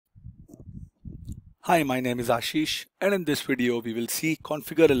Hi, my name is Ashish, and in this video we will see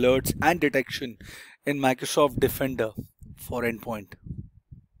configure alerts and detection in Microsoft Defender for Endpoint.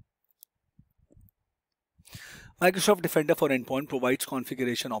 Microsoft Defender for Endpoint provides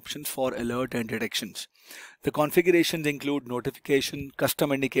configuration options for alert and detections. The configurations include notification,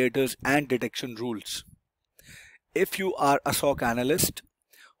 custom indicators, and detection rules. If you are a SOC analyst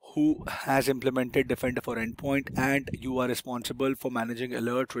who has implemented Defender for Endpoint and you are responsible for managing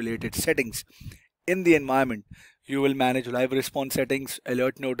alert related settings in the environment, you will manage live response settings,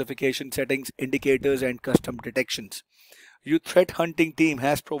 alert notification settings, indicators, and custom detections. Your threat hunting team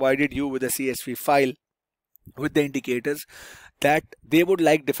has provided you with a CSV file with the indicators that they would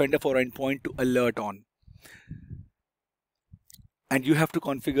like Defender for Endpoint to alert on. And you have to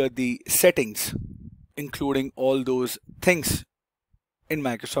configure the settings, including all those things in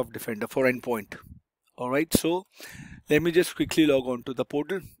Microsoft Defender for Endpoint. Alright, so let me just quickly log on to the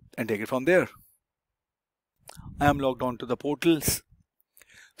portal and take it from there. I am logged on to the portals.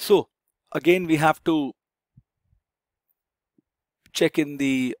 So again, we have to check in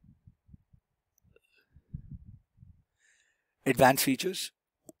the advanced features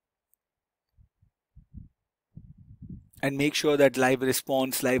and make sure that live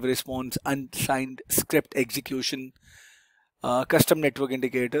response, unsigned script execution, custom network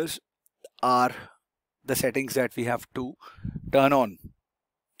indicators are the settings that we have to turn on.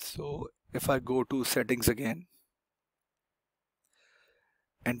 So if I go to settings again,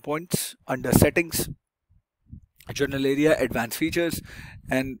 endpoints, under settings, general area, advanced features,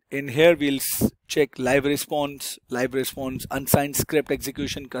 and in here we'll check live response, unsigned script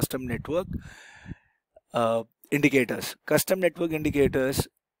execution, custom network indicators. Custom network indicators,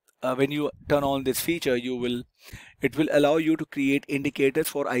 when you turn on this feature, it will allow you to create indicators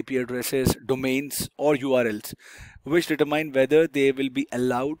for IP addresses, domains, or URLs, which determine whether they will be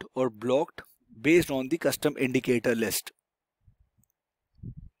allowed or blocked based on the custom indicator list.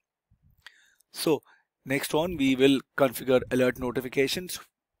 So next on, we will configure alert notifications.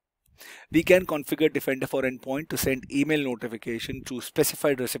 We can configure Defender for Endpoint to send email notification to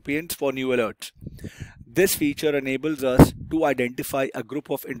specified recipients for new alerts. This feature enables us to identify a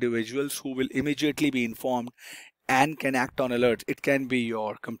group of individuals who will immediately be informed and can act on alerts. It can be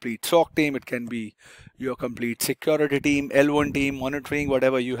your complete SOC team, it can be your complete security team, L1 team, monitoring,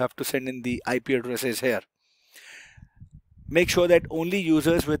 whatever. You have to send in the IP addresses here. Make sure that only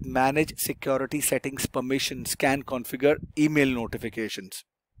users with managed security settings permissions can configure email notifications.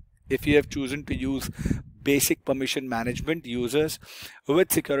 If you have chosen to use basic permission management, users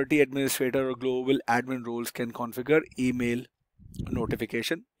with security administrator or global admin roles can configure email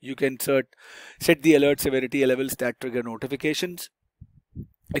notification. You can set the alert severity levels that trigger notifications.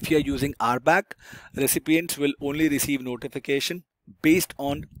 If you are using RBAC, recipients will only receive notification based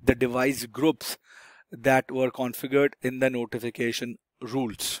on the device groups that were configured in the notification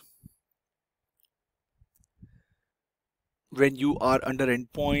rules. When you are under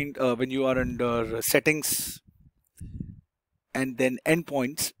endpoint, when you are under settings and then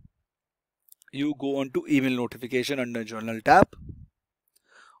endpoints, you go on to email notification under journal tab,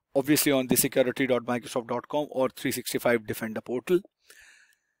 obviously on the security.microsoft.com or 365 Defender portal.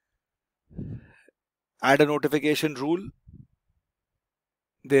 Add a notification rule.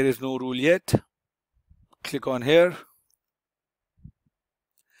 There is no rule yet. Click on here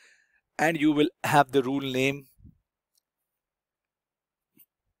and you will have the rule name.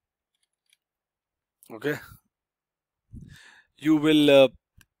 Okay. You will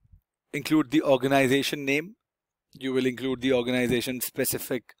include the organization name. You will include the organization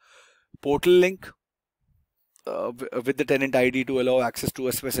specific portal link with the tenant ID to allow access to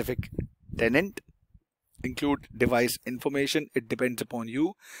a specific tenant. Include device information. It depends upon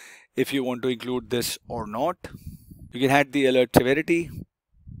you if you want to include this or not. You can add the alert severity.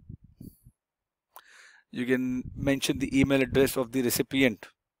 You can mention the email address of the recipient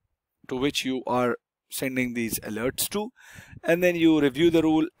to which you are sending these alerts to, and then you review the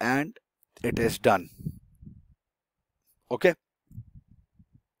rule and it is done. Okay.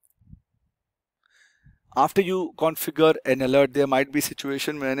 After you configure an alert, there might be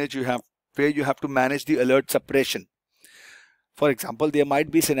situation where you have to manage the alert suppression. For example, there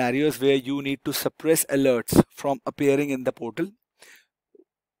might be scenarios where you need to suppress alerts from appearing in the portal.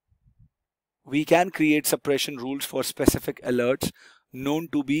 We can create suppression rules for specific alerts known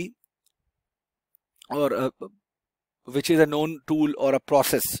to be or which is a known tool or a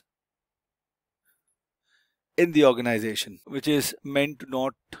process in the organization, which is meant to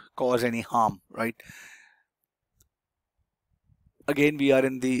not cause any harm, right? Again, we are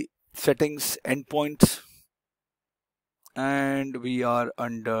in the settings, endpoints, and we are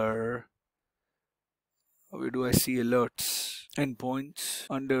under Where do I see alerts? Endpoints.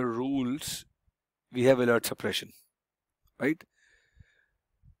 Under rules, we have alert suppression, right?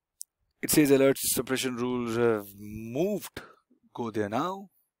 It says alert suppression rules have moved. Go there now.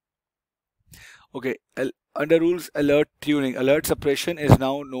 Okay, under rules, alert tuning. Alert suppression is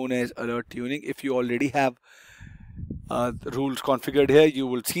now known as alert tuning. If you already have the rules configured here, you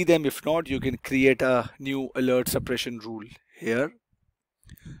will see them. If not, you can create a new alert suppression rule here.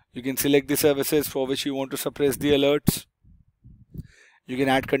 You can select the services for which you want to suppress the alerts. You can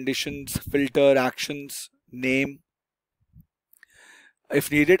add conditions, filter, actions, name.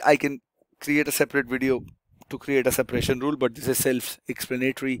 If needed, I can create a separate video to create a suppression rule, but this is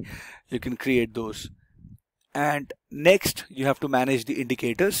self-explanatory. You can create those. And next, you have to manage the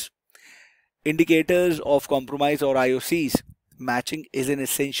indicators. Indicators of compromise or IOCs. Matching is an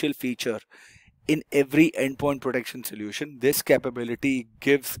essential feature in every endpoint protection solution. This capability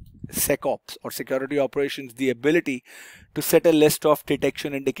gives SecOps or security operations the ability to set a list of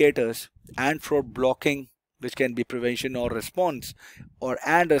detection indicators and fraud blocking, which can be prevention or response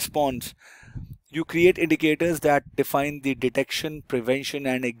and response. You create indicators that define the detection, prevention,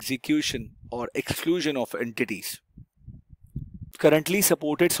 and execution or exclusion of entities. Currently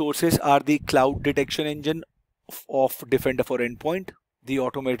supported sources are the cloud detection engine of Defender for Endpoint, the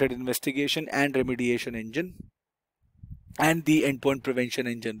automated investigation and remediation engine, and the endpoint prevention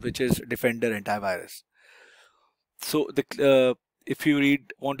engine, which is Defender Antivirus. So if you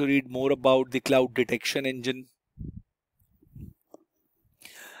want to read more about the cloud detection engine,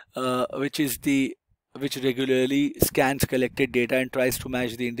 which regularly scans collected data and tries to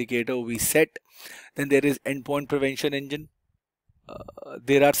match the indicator we set. Then there is endpoint prevention engine.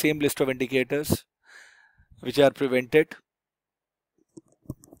 There are same list of indicators which are prevented.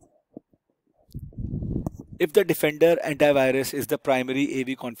 If the Defender antivirus is the primary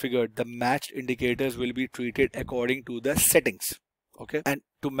AV configured, the matched indicators will be treated according to the settings. Okay, and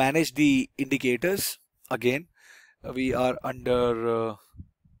to manage the indicators, again, we are under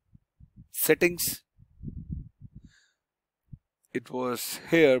settings. It was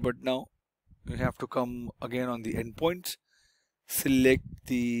here, but now we have to come again on the endpoints, select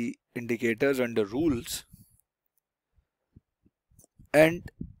the indicators under rules,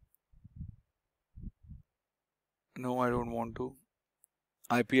 and no, I don't want to.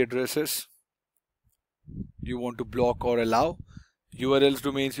 IP addresses you want to block or allow, URLs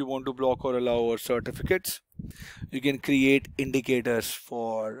domains you want to block or allow, or certificates. You can create indicators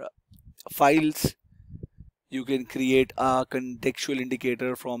for files. You can create a contextual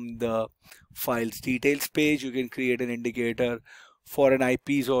indicator from the files details page. You can create an indicator for an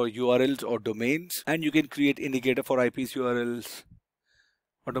IPs or URLs or domains, and you can create indicator for IPs, URLs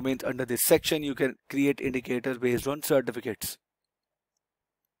or domains. Under this section, you can create indicators based on certificates.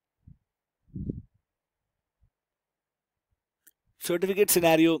 Certificate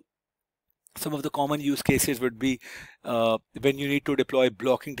scenario, some of the common use cases would be when you need to deploy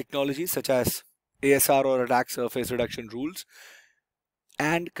blocking technologies such as ASR or attack surface reduction rules,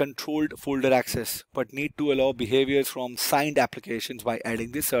 and controlled folder access, but need to allow behaviors from signed applications by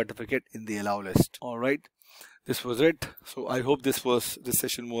adding the certificate in the allow list. All right, this was it. So I hope this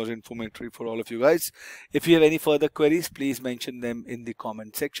session was informative for all of you guys. If you have any further queries, please mention them in the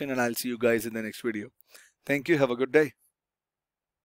comment section, and I'll see you guys in the next video. Thank you. Have a good day.